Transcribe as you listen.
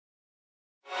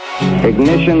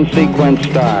Ignition sequence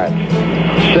start.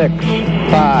 6,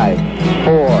 5,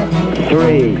 4,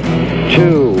 3,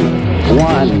 2,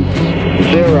 1,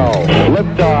 0.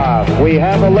 Liftoff. We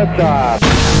have a liftoff.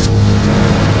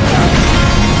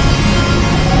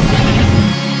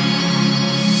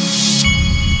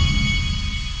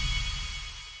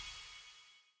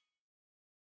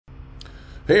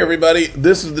 Hey everybody,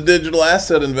 this is the Digital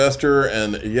Asset Investor,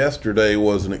 and yesterday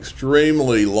was an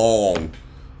extremely long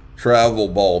travel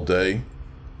ball day.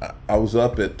 I was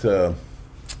up at, I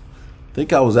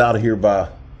think I was out of here by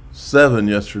 7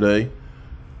 yesterday.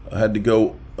 I had to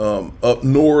go up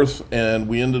north, and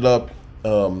we ended up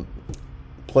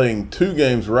playing 2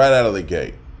 games right out of the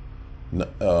gate.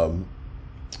 And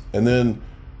then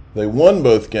they won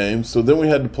both games, so then we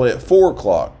had to play at 4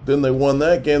 o'clock. Then they won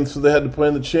that game, so they had to play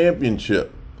in the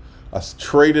championship. I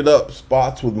traded up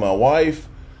spots with my wife,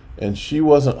 and she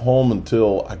wasn't home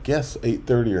until, I guess,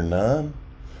 8:30 or 9.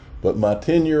 But my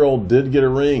 10-year-old did get a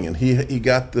ring, and he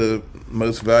got the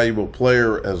most valuable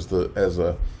player as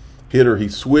a hitter. He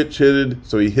switch hitted,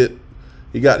 so he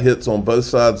got hits on both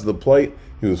sides of the plate.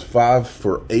 He was 5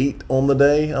 for 8 on the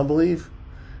day, I believe,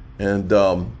 and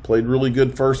played really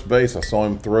good first base. I saw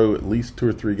him throw at least 2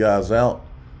 or 3 guys out.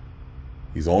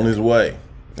 He's on his way,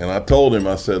 and I told him,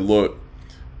 I said, look,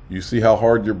 you see how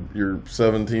hard your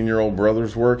 17-year-old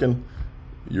brother's working?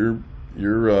 You're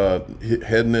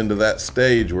heading into that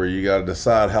stage where you got to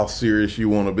decide how serious you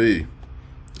want to be.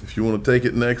 If you want to take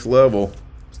it next level,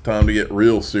 it's time to get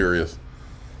real serious.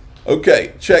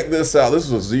 Okay, check this out. This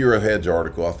is a Zero Hedge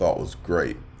article I thought was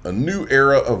great. A new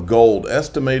era of gold.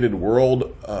 Estimated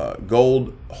world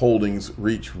gold holdings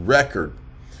reach record.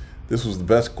 This was the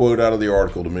best quote out of the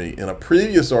article to me. In a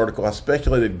previous article, I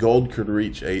speculated gold could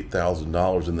reach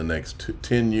 $8,000 in the next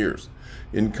 10 years.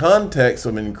 In context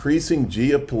of increasing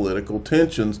geopolitical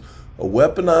tensions, a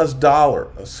weaponized dollar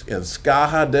and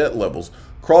sky-high debt levels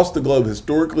across the globe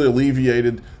historically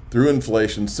alleviated through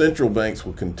inflation, central banks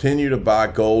will continue to buy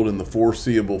gold in the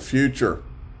foreseeable future.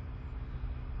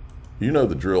 You know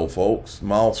the drill, folks.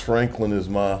 Miles Franklin is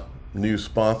my new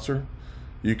sponsor.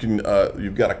 You can,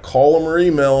 you've got to call them or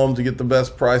email them to get the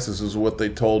best prices, is what they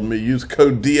told me. Use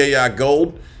code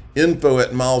DAIGOLD.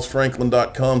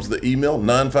 info@milesfranklin.com is the email.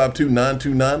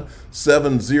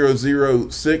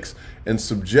 952-929-7006. And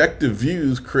Subjective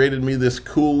Views created me this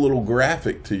cool little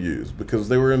graphic to use because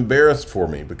they were embarrassed for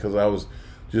me because I was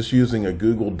just using a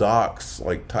Google Docs,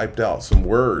 like typed out some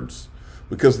words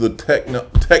because of the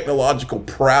technological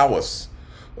prowess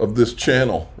of this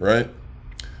channel, right?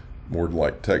 More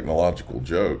like technological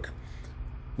joke.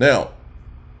 Now,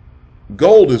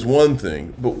 gold is one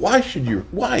thing, but why do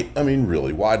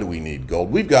we need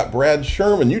gold? We've got Brad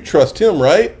Sherman. You trust him,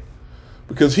 right?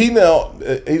 Because he's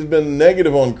been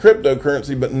negative on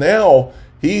cryptocurrency, but now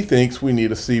he thinks we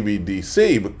need a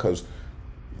CBDC because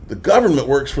the government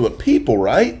works for the people,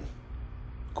 right?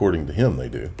 According to him, they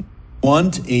do.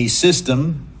 Want a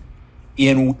system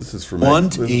in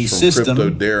Crypto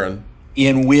Darren,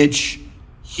 in which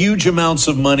huge amounts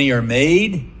of money are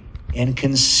made and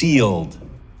concealed.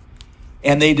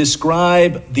 And they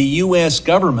describe the U.S.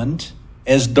 government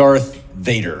as Darth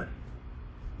Vader.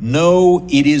 No,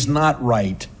 it is not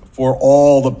right for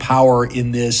all the power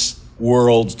in this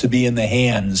world to be in the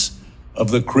hands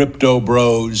of the crypto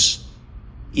bros.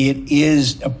 It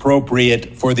is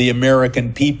appropriate for the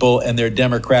American people and their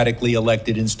democratically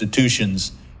elected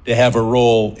institutions to have a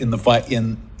role in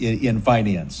in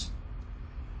finance.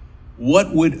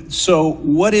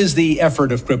 What is the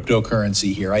effort of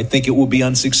cryptocurrency here? I think it will be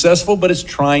unsuccessful, but it's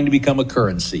trying to become a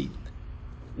currency.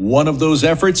 One of those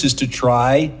efforts is to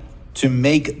try to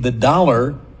make the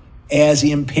dollar as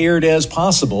impaired as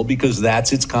possible because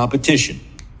that's its competition.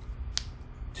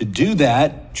 To do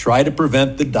that, try to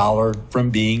prevent the dollar from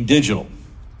being digital.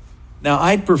 Now,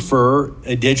 I'd prefer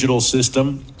a digital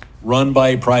system run by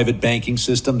a private banking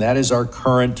system. That is our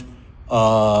current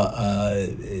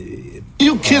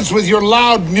you kids with your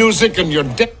loud music and your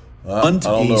I don't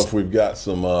know if we've got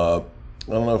some I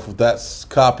don't know if that's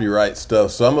copyright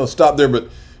stuff, so I'm going to stop there, but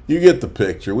you get the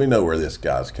picture. We know where this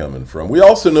guy's coming from. We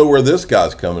also know where this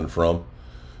guy's coming from.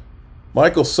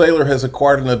 Michael Saylor has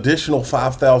acquired an additional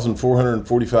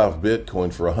 5,445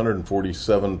 Bitcoin for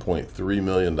 $147.3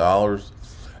 million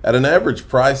at an average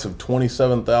price of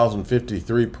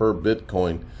 $27,053 per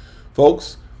Bitcoin.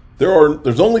 Folks,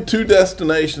 there's only 2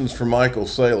 destinations for Michael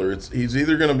Saylor. He's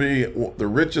either going to be the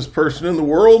richest person in the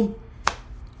world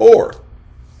or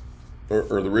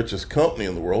the richest company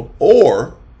in the world,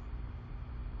 or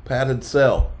padded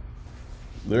cell.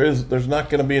 There's not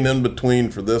going to be an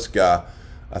in-between for this guy.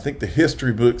 I think the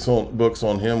history books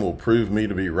on him will prove me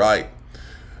to be right.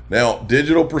 Now,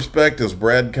 Digital Perspectives,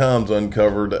 Brad Combs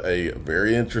uncovered a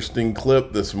very interesting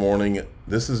clip this morning.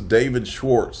 This is David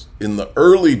Schwartz in the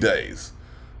early days.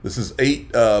 This is he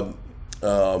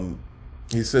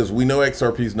says, we know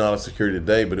XRP is not a security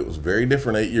today, but it was very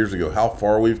different 8 years ago. How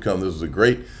far we've come. This is a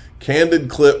great candid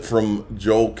clip from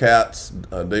Joel Katz,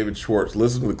 David Schwartz.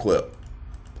 Listen to the clip.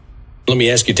 Let me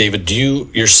ask you, David, do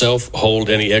you yourself hold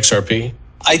any XRP?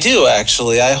 I do,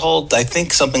 actually. I hold, I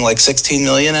think, something like 16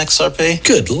 million XRP.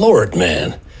 Good Lord,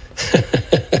 man.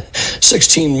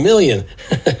 16 million.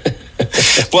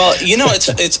 Well, you know,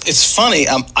 it's funny.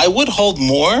 I would hold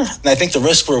more, and I think the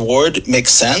risk reward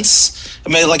makes sense. I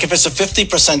mean, like if it's a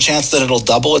 50% chance that it'll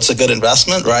double, it's a good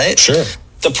investment, right? Sure.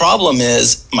 The problem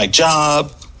is my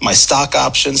job, my stock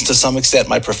options, to some extent,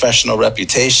 my professional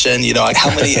reputation. You know, like how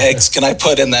many eggs can I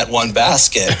put in that one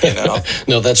basket? You know.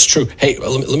 No, that's true. Hey,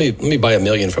 let me buy $1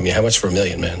 million from you. How much for $1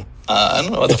 million, man? I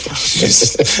don't know what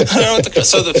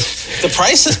so the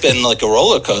price has been like a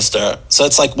roller coaster. So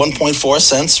it's like 1.4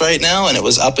 cents right now, and it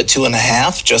was up at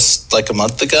 2.5 just like a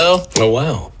month ago. Oh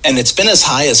wow! And it's been as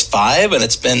high as 5, and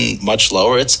it's been much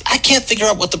lower. I can't figure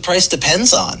out what the price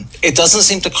depends on. It doesn't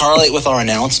seem to correlate with our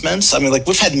announcements. I mean, like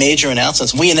we've had major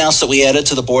announcements. We announced that we added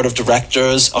to the board of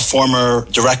directors a former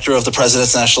director of the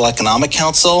President's National Economic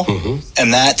Council,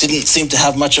 and that didn't seem to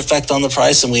have much effect on the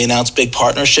price. And we announced big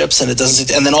partnerships, and it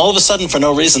doesn't. And then all of a sudden, for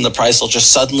no reason, the price will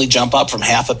just suddenly jump up from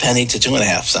half a penny to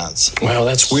 2.5 cents. Wow,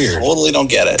 that's weird. Totally don't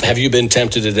get it. Have you been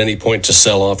tempted at any point to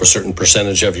sell off a certain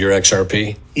percentage of your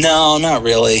XRP? No, not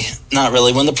really. Not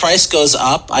really. When the price goes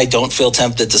up, I don't feel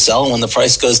tempted to sell. And when the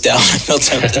price goes down, I feel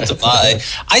tempted to buy.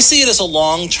 I see it as a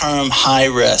long-term high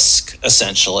risk,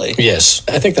 essentially. Yes,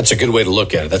 I think that's a good way to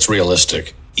look at it. That's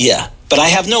realistic. Yeah, but I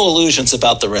have no illusions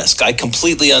about the risk. I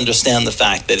completely understand the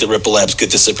fact that the Ripple Labs could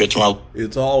disappear tomorrow.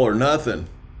 It's all or nothing.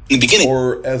 In the beginning.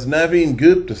 Or as Naveen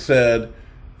Gupta said,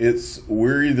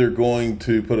 we're either going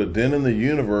to put a dent in the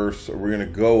universe or we're going to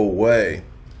go away.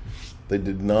 They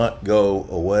did not go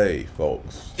away,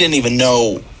 folks. Didn't even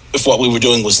know if what we were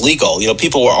doing was legal. You know,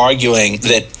 people were arguing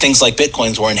that things like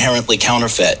Bitcoins were inherently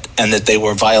counterfeit and that they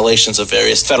were violations of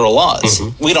various federal laws.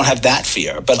 We don't have that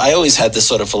fear, but I always had this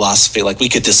sort of philosophy, like we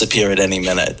could disappear at any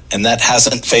minute, and that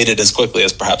hasn't faded as quickly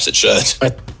as perhaps it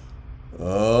should.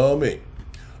 Me.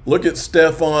 Look at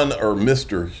Stefan, or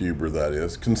Mr. Huber, that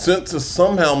is. Consensus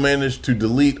somehow managed to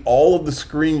delete all of the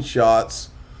screenshots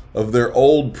of their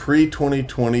old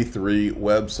pre-2023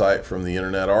 website from the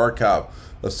Internet Archive.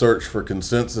 A search for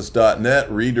consensus.net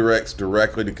redirects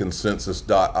directly to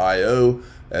consensus.io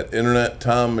at Internet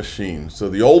Time Machine. So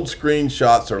the old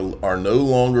screenshots are no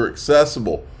longer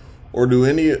accessible. Or do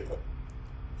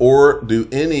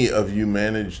any of you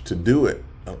manage to do it?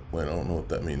 I don't know what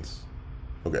that means.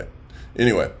 Okay.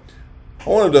 Anyway, I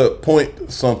wanted to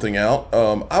point something out.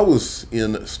 I was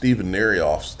in Stephen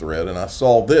Narioff's thread, and I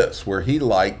saw this, where he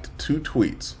liked 2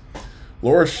 tweets.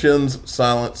 Laura Shin's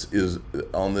silence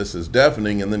on this is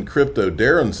deafening, and then Crypto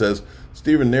Darren says,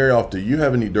 Stephen Narioff, do you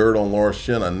have any dirt on Laura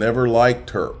Shin? I never liked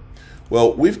her.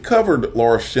 Well, we've covered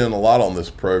Laura Shin a lot on this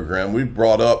program. We've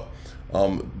brought up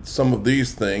some of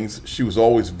these things. She was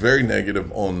always very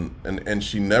negative on, and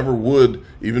she never would,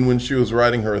 even when she was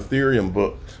writing her Ethereum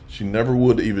book, she never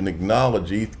would even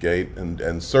acknowledge ETHgate,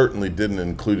 and certainly didn't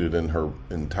include it in her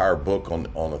entire book on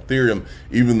Ethereum,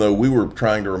 even though we were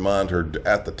trying to remind her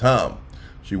at the time.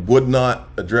 She would not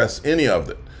address any of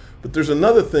it. But there's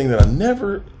another thing that I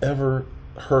never, ever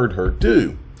heard her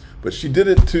do. But she did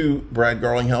it to Brad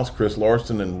Garlinghouse, Chris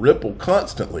Larson, and Ripple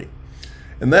constantly.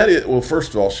 And that is, well, first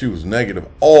of all, she was negative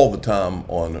all the time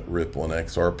on Ripple and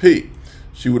XRP.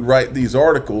 She would write these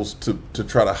articles to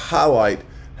try to highlight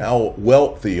how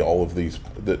wealthy all of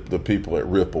the people at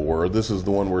Ripple were. This is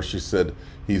the one where she said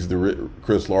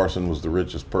Chris Larson was the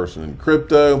richest person in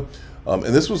crypto. And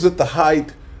this was at the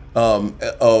height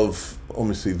of, let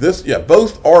me see, this, yeah,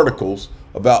 both articles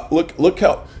about, look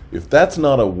how, if that's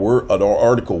not an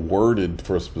article worded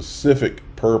for a specific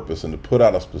purpose and to put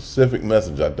out a specific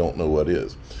message, I don't know what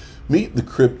is. Meet the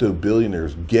crypto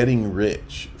billionaires getting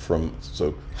rich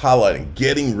so highlighting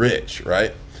getting rich,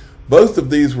 right? Both of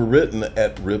these were written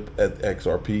at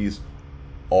XRP's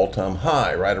all-time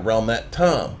high, right around that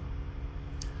time.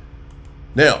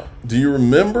 Now, do you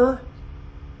remember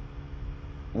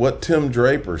what Tim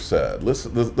Draper said?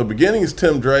 Listen, the beginning is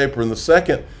Tim Draper, and the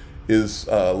second is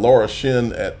Laura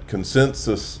Shin at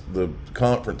Consensus, the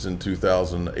conference in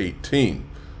 2018.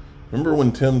 Remember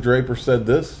when Tim Draper said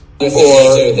this?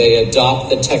 They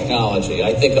adopt the technology.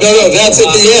 I think. No, that's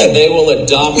at the end. They will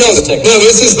adopt this technology. No,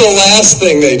 this is the last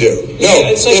thing they do. No,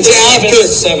 yeah, it's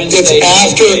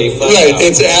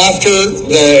after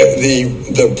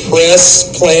the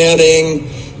press planning,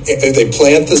 They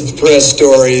plant the press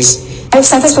stories. I've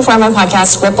said this before on my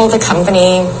podcast, Ripple, the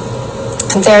company,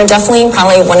 they're definitely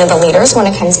probably one of the leaders when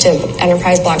it comes to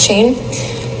enterprise blockchain.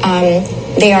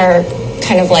 They are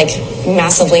kind of like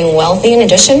massively wealthy in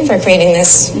addition for creating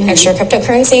this extra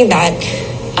cryptocurrency that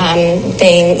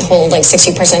they hold like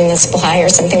 60% of the supply or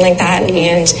something like that.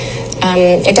 And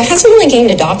it hasn't really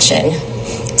gained adoption.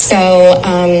 So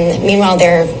meanwhile,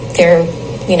 they're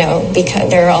you know, because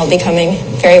they're all becoming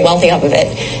very wealthy off of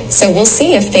it. So we'll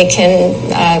see if they can,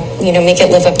 you know, make it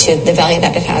live up to the value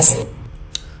that it has.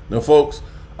 Now, folks,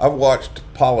 I've watched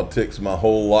politics my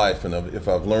whole life, and if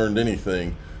I've learned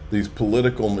anything, these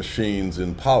political machines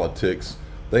in politics,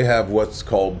 they have what's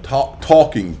called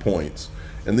talking points.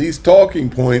 And these talking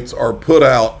points are put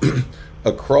out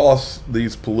across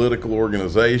these political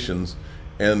organizations,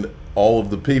 and all of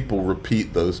the people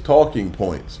repeat those talking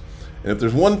points. And if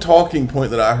there's one talking point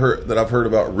that I've heard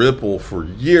about Ripple for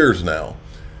years now,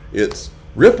 it's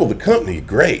Ripple, the company,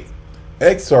 great.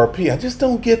 XRP, I just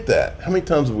don't get that. How many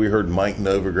times have we heard Mike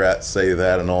Novogratz say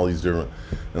that and all these different,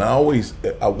 and I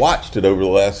watched it over the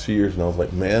last few years and I was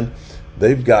like, man,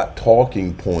 they've got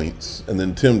talking points. And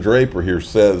then Tim Draper here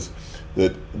says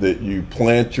that you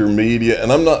plant your media,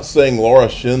 and I'm not saying Laura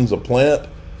Shin's a plant.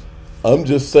 I'm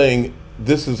just saying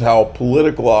this is how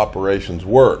political operations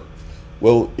work.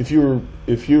 Well, if you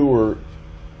were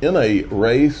in a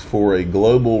race for a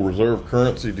global reserve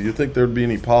currency, do you think there'd be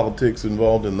any politics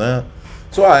involved in that?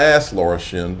 So I asked Laura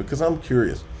Shin because I'm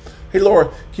curious. Hey,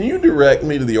 Laura, can you direct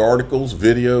me to the article's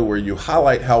video where you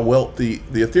highlight how wealthy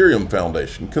the Ethereum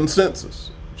Foundation,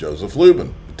 Consensus, Joseph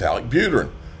Lubin, Vitalik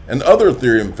Buterin, and other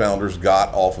Ethereum founders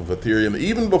got off of Ethereum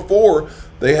even before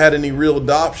they had any real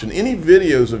adoption? Any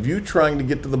videos of you trying to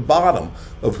get to the bottom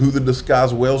of who the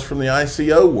disguised whales from the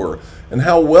ICO were and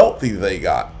how wealthy they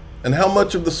got and how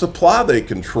much of the supply they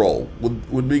control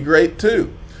would be great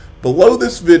too. Below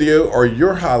this video are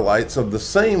your highlights of the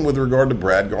same with regard to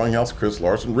Brad Garlinghouse, Chris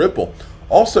Larson, Ripple.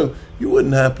 Also, you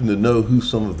wouldn't happen to know who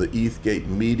some of the ETHgate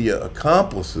media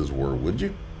accomplices were, would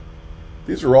you?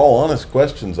 These are all honest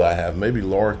questions I have. Maybe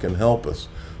Laura can help us.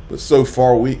 But so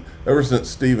far, ever since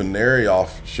Stephen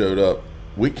Narioff showed up,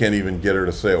 we can't even get her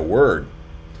to say a word.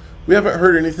 We haven't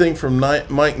heard anything from Mike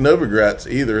Novogratz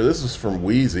either. This is from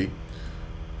Wheezy.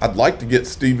 I'd like to get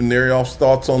Stephen Narioff's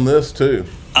thoughts on this too.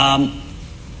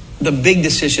 The big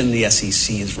decision the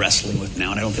SEC is wrestling with now,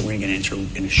 and I don't think we're going to answer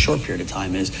in a short period of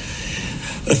time, is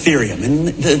Ethereum.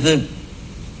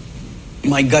 And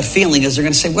my gut feeling is they're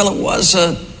going to say, well,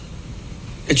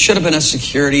 it should have been a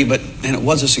security, and it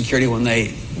was a security when they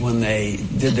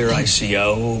did their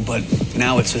ICO, but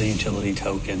now it's a utility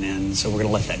token, and so we're going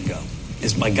to let that go.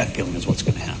 Is my gut feeling is what's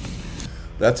going to happen.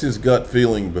 That's his gut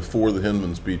feeling before the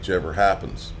Hinman speech ever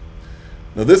happens.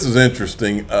 Now this is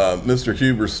interesting. Mr.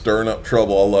 Huber's stirring up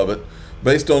trouble. I love it.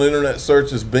 Based on internet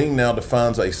searches, Bing now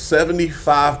defines a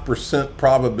 75%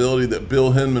 probability that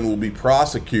Bill Hinman will be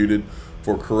prosecuted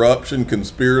for corruption,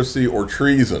 conspiracy, or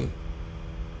treason.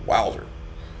 Wowzer.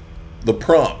 The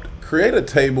prompt: create a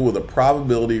table with a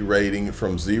probability rating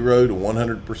from 0 to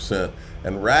 100%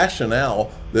 and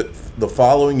rationale that the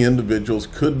following individuals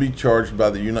could be charged by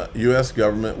the U.S.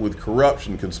 government with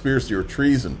corruption, conspiracy, or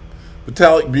treason.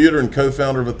 Vitalik Buterin,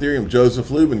 co-founder of Ethereum.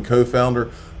 Joseph Lubin, co-founder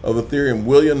of Ethereum.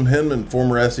 William Hinman,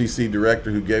 former SEC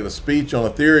director who gave a speech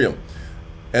on Ethereum.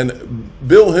 And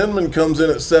Bill Hinman comes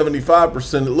in at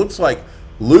 75%. It looks like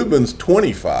Lubin's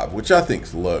 25%, which I think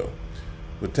is low.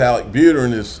 Vitalik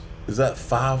Buterin is that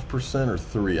 5% or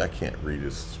 3%? I can't read,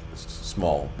 it's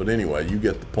small. But anyway, you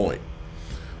get the point.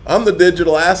 I'm the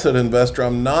digital asset investor.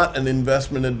 I'm not an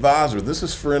investment advisor. This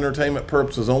is for entertainment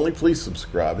purposes only. Please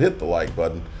subscribe. Hit the like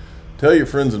button. Tell your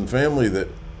friends and family that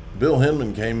Bill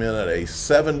Hinman came in at a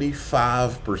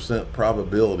 75%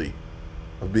 probability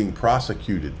of being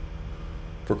prosecuted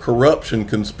for corruption,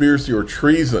 conspiracy, or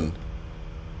treason.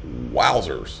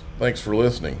 Wowzers. Thanks for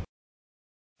listening.